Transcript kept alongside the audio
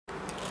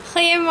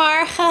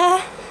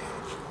Goedemorgen.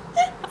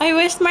 I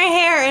washed my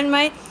hair and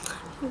my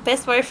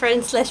best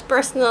boyfriend slash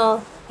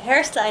personal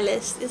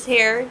hairstylist is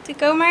here to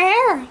comb my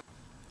hair.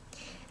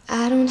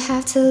 I don't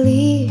have to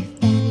leave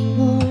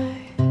anymore.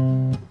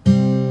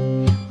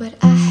 What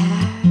I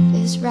have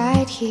is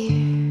right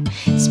here.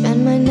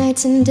 Spend my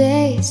nights and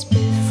days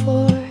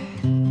before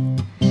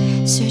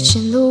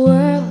searching the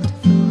world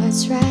for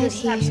what's right This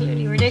is here.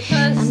 absolutely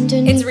ridiculous.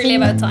 It's really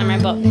about time I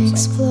bought this.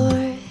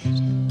 Explored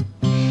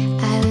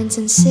islands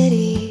and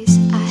cities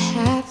I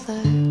have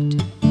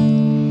looked.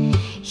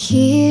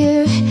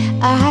 Here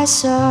I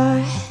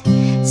saw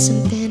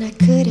something I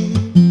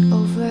couldn't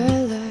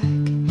overlook.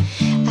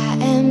 I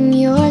am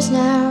yours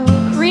now.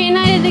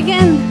 Reunited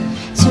again.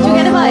 So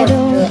I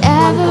don't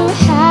ever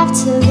have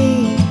to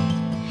leave.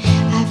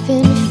 I've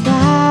been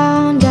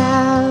found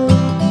out.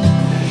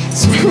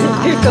 So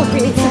now You're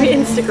going to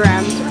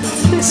Instagram.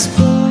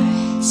 explore,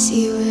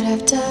 see what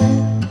I've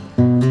done.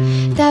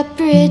 That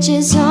bridge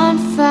is on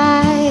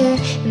fire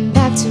and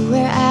back to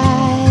where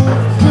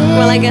I've been.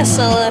 Well, I guess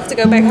I'll have to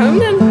go back home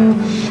then.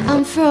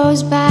 I'm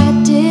froze by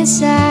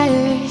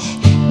desire.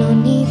 No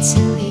need to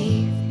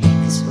leave,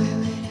 'cause where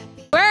would I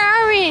be? Where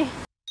are we?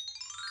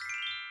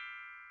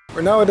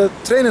 We're now at the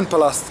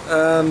Tränenpalast,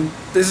 and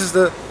this is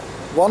the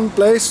one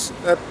place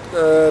at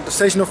the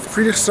station of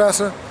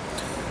Friedrichstraße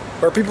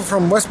where people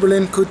from West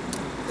Berlin could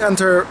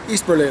enter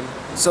East Berlin.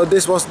 So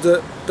this was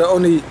the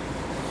only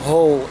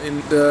hole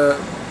in the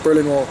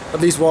Berlin Wall,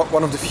 at least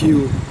one of the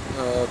few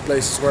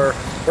places where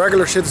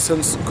regular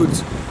citizens could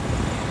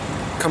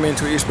come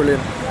into East Berlin.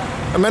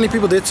 And many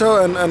people did so,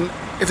 and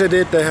if they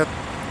did, they had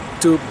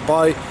to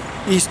buy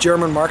East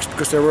German marks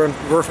because they weren't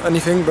worth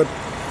anything, but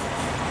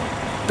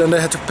then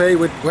they had to pay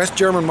with West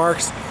German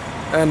marks,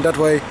 and that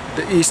way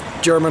the East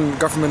German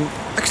government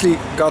actually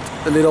got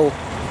a little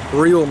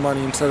real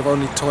money instead of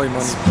only toy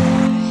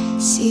money.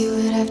 See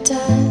what I've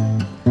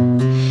done.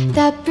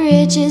 That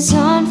bridge is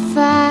on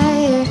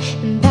fire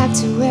and back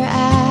to where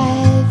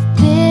I've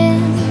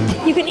been.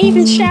 You can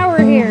even shower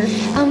here.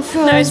 I'm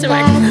frozen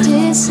by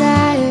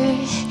desire.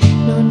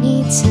 No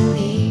need to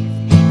leave,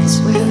 'cause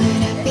where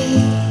would I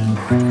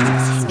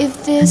be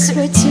if this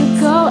were to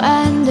go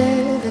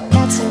under? But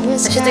that's a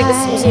risk I should take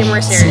this museum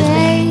more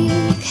seriously.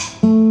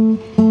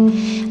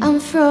 I'm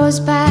froze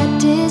by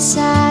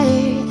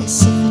desire,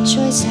 as if a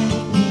choice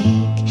I'd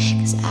make,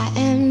 'cause I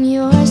am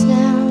yours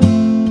now.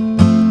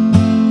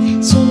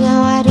 So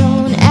now I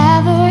don't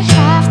ever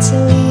have to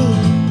leave.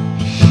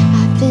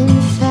 I've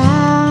been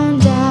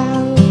found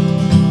out.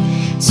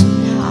 So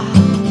now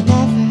I'll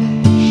never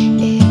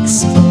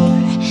explore.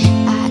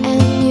 I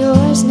am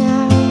yours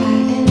now. I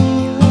am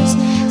yours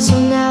now. So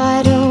now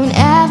I don't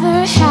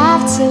ever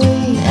have to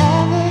leave.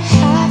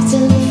 I've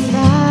been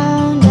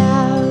found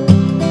out.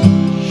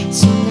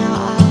 So now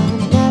I'll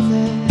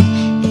never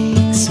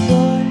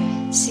explore.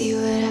 See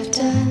what I've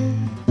done.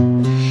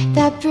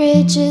 That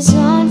bridge is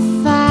on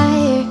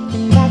fire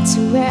and back to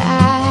where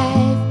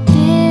I've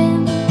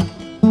been.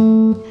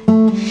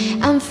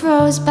 I'm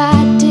froze by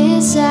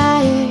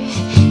desire.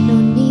 No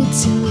need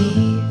to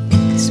leave,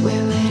 'cause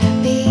where would I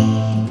be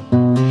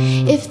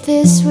if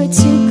this were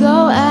to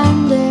go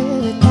under?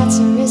 But that's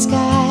a risk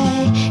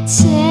I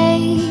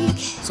take.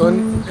 So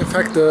in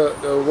fact the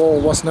wall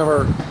was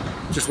never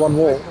just one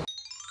wall.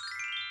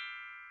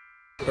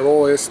 There were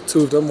always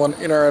two of them, one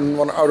inner and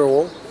one outer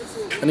wall.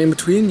 And in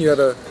between you had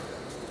a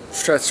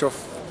stretch of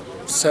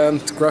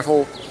sand,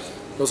 gravel.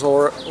 It was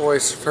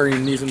always very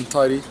neat and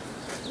tidy.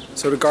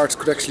 So the guards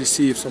could actually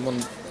see if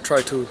someone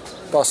tried to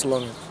pass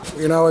along it.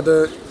 We're now at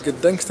the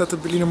Gedenkstätte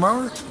Berliner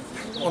Mauer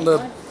on the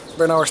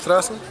Bernauer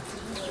Straße.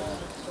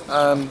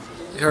 And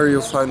here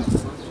you'll find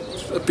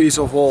a piece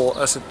of wall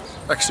as it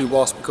actually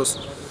was, because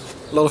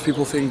a lot of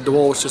people think the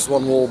wall was just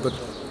one wall, but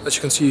as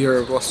you can see here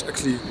it was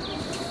actually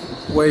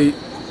way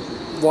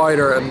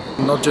wider and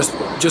not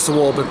just a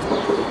wall, but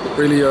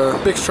really a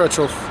big stretch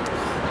of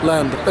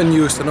land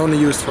unused and only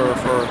used for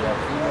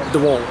the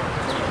wall,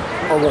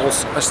 or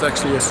walls as it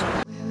actually is.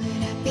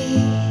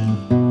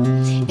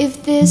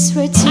 If this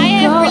were to I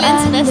have go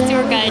Berlin's best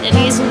tour guide and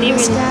he isn't even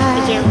a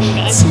German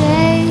guy.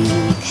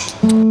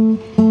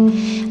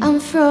 I'm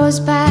froze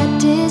by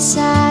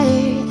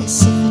desire,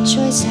 as if a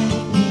choice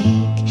I'd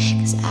make,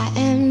 'cause I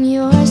am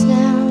yours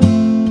now.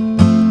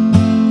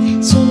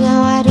 So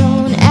now I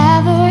don't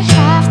ever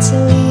have to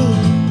leave.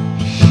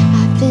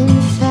 I've been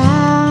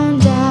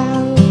found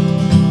out.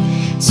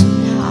 So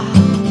now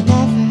I'll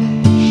never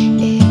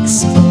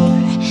explore.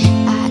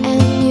 I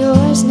am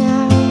yours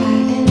now. I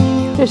am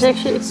yours. There's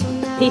actually a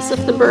piece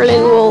of the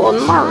Berlin Wall on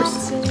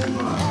Mars.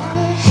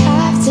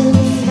 I've been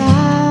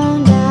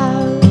found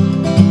out.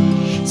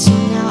 So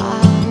now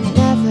I'll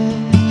never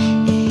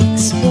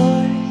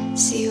explore.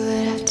 See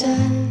what I've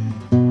done.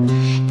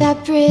 That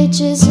bridge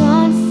is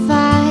on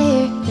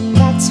fire and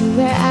back to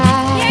where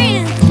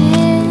I've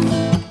been.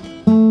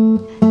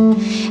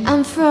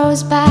 I'm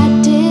froze by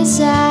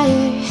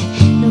desire.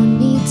 No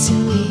need to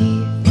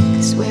leave,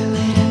 'cause where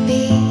would I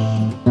be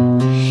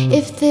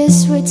if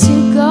this were to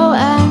go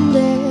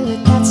under? But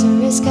that's a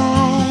risk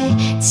I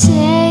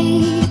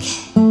take.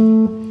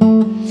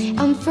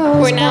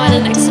 we're now at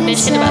an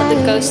exhibition about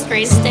the ghost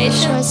train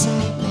station.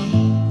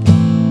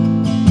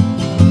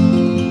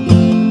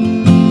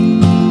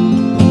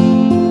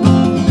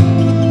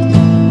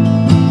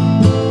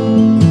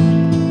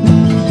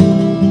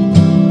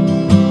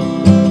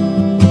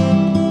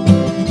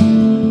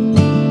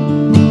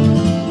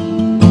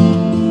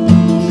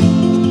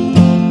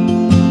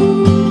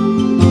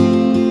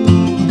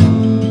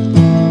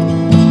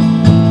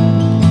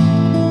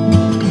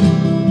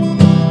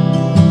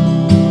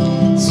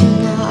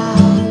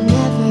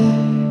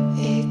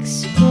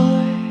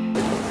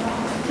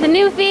 The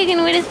new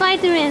vegan with his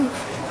vitamins.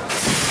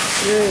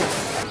 Yeah.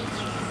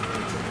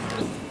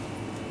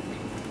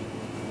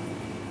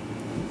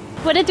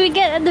 What did we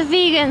get at the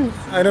vegan?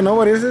 I don't know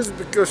what it is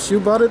because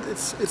you bought it.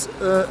 It's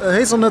a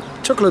hazelnut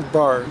chocolate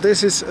bar.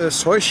 This is a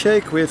soy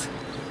shake with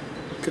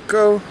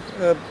cacao,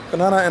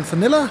 banana and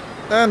vanilla.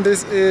 And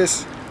this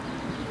is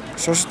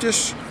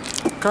sausages,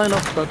 kind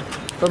of, but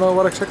don't know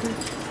what exactly.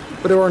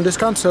 But they were on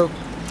discount, so...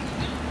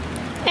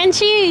 And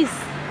cheese!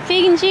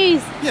 Vegan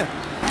cheese! Yeah.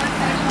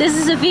 This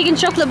is a vegan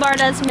chocolate bar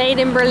that's made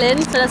in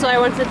Berlin, so that's why I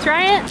wanted to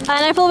try it. And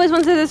I've always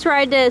wanted to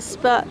try this,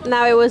 but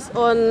now it was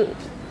on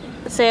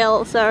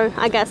sale, so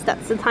I guess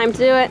that's the time to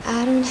do it.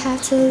 I don't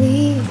have to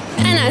leave.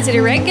 And now to the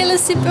regular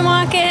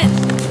supermarket.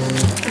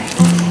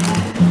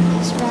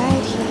 It's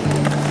right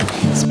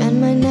here.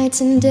 Spend my nights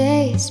and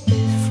days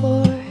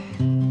before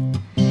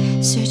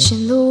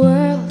searching the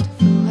world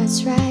for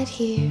what's right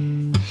here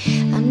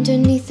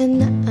underneath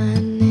an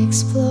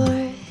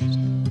unexplored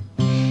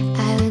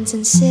islands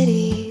and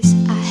cities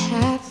I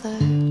have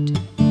looked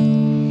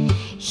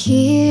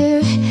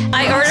here.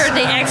 I ordered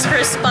the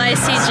extra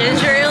spicy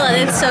ginger ale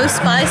and it's so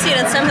spicy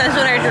that sometimes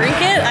when I drink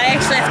it I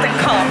actually have to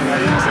cough.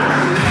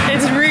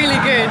 It's really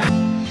good.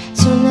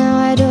 So now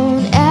I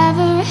don't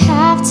ever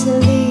have to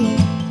leave.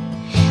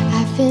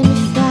 I've been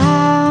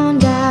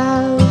found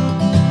out.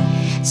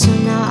 So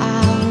now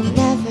I'll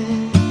never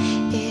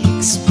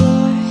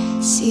explore.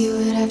 See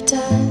what I've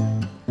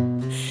done.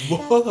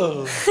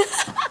 Whoa!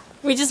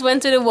 We just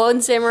went to the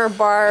Woonzimmer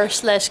bar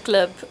 /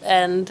 club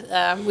and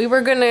we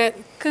were gonna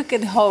cook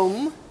at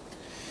home.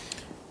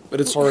 But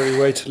it's already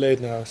way too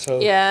late now, so...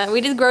 Yeah, we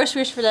did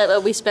groceries for that,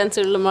 but we spent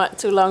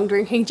too long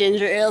drinking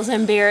ginger ales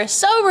and beer.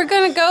 So we're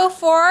gonna go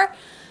for...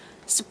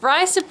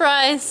 Surprise,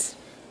 surprise!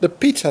 The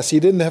pizzas you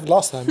didn't have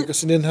last time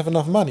because you didn't have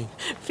enough money.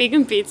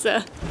 Vegan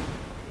pizza.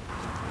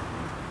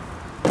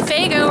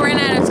 Fago ran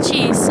out of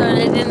cheese, so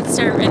they didn't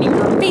serve any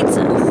more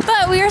pizza.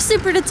 But we are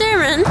super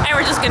determined, and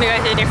we're just gonna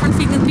go to a different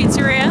vegan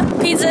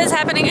pizzeria. Pizza is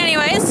happening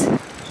anyways.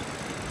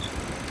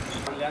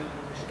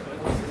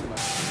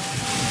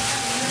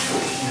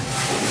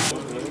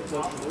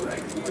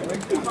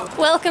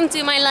 Welcome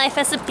to my life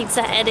as a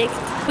pizza addict.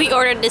 We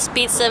ordered this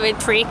pizza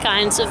with 3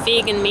 kinds of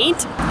vegan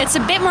meat. It's a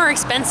bit more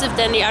expensive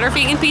than the other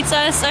vegan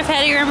pizzas I've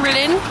had here in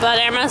Berlin, but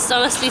I must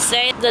honestly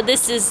say that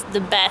this is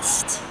the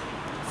best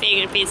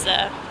vegan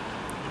pizza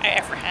I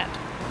ever had.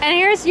 And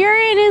here's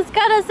Jurjen, who's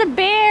got us a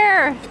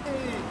beer!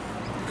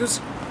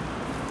 Because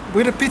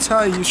with a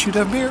pizza you should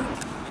have beer.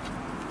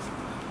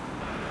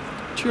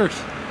 Cheers.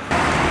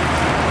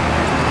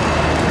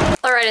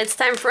 Alright, it's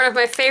time for one of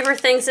my favorite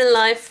things in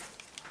life.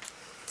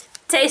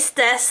 Taste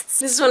tests.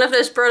 This is one of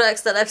those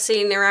products that I've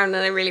seen around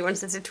and I really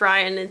wanted to try,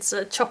 and it's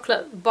a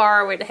chocolate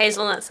bar with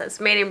hazelnuts that's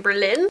made in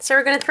Berlin. So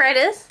we're gonna try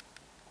this.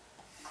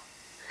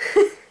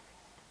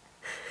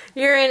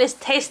 Jurjen is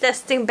taste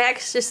testing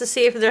bags just to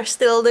see if they're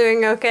still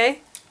doing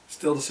okay.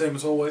 Still the same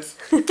as always.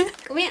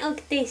 Kom jij ook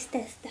taste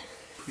testen?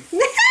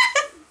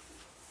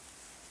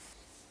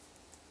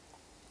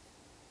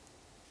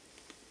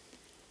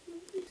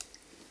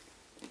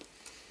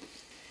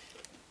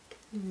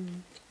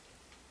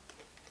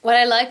 What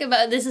I like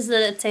about this is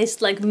that it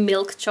tastes like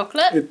milk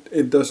chocolate.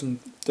 It doesn't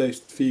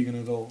taste vegan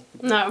at all.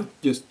 No.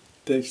 It just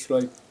tastes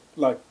like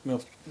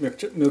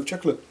milk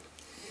chocolate.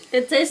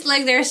 It tastes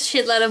like there's a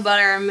shitload of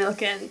butter and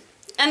milk in.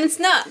 And it's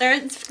not.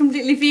 It's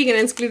completely vegan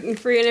and it's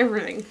gluten-free and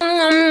everything.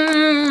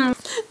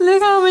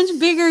 Look how much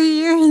bigger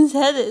Jurjen's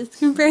head is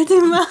compared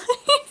to mine.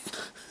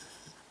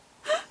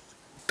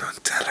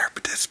 Don't tell her,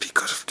 but that's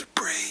because of the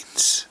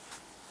brains.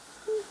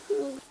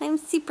 I'm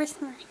super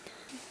smart.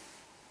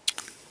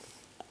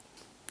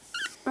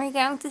 We're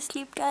going to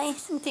sleep,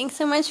 guys. And thanks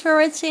so much for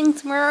watching.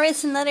 Tomorrow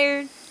is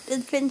another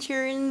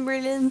adventure in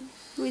Berlin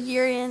with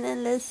Jurjen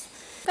and Liz.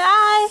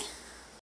 Bye!